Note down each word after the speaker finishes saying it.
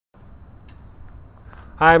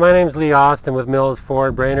Hi, my name is Lee Austin with Mills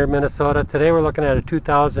Ford, Brainerd, Minnesota. Today we're looking at a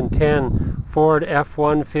 2010 Ford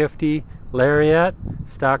F150 Lariat,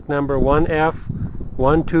 stock number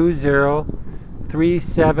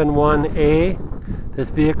 1F120371A.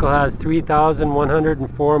 This vehicle has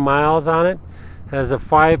 3,104 miles on it. Has a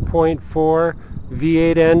 5.4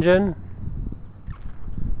 V8 engine.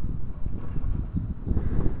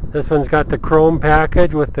 This one's got the chrome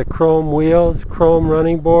package with the chrome wheels, chrome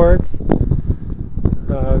running boards.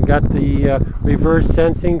 Got the reverse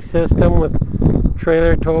sensing system with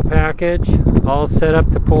trailer tow package, all set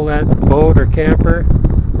up to pull that boat or camper.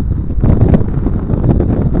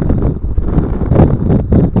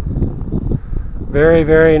 Very,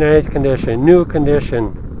 very nice condition, new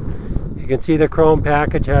condition. You can see the chrome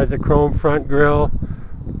package has a chrome front grille,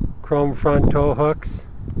 chrome front tow hooks,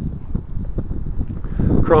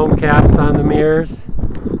 chrome caps on the mirrors.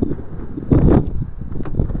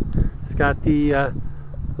 It's got the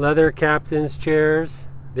leather captain's chairs.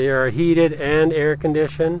 They are heated and air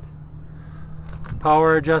conditioned.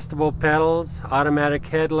 Power adjustable pedals, automatic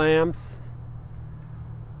headlamps.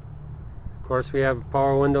 Of course, we have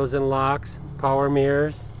power windows and locks, power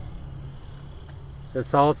mirrors.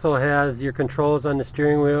 This also has your controls on the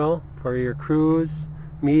steering wheel for your cruise,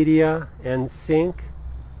 media, and sync.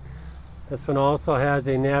 This one also has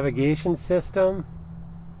a navigation system,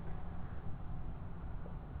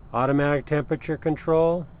 automatic temperature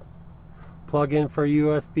control, plug-in for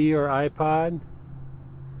USB or iPod.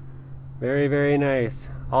 Very, very nice.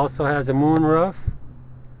 Also has a moonroof.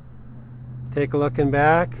 Take a look in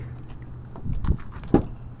back.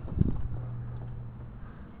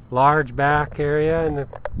 Large back area in the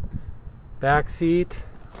back seat.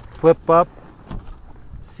 Flip up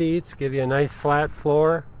seats, give you a nice flat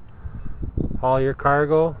floor. All your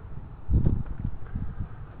cargo.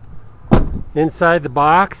 Inside the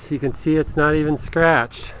box, you can see it's not even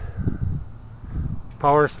scratched.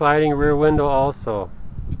 Power sliding rear window also.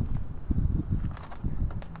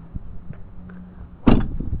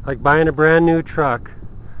 Like buying a brand new truck.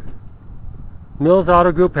 Mills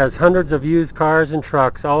Auto Group has hundreds of used cars and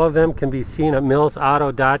trucks. All of them can be seen at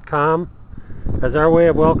millsauto.com. As our way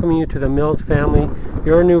of welcoming you to the Mills family,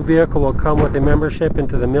 your new vehicle will come with a membership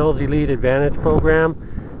into the Mills Elite Advantage program.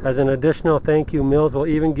 As an additional thank you, Mills will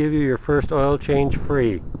even give you your first oil change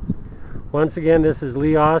free. Once again, this is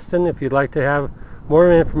Lee Austin. If you'd like to have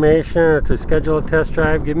more information or to schedule a test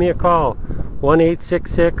drive, give me a call,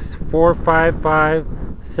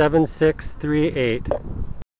 1-866-455-7638.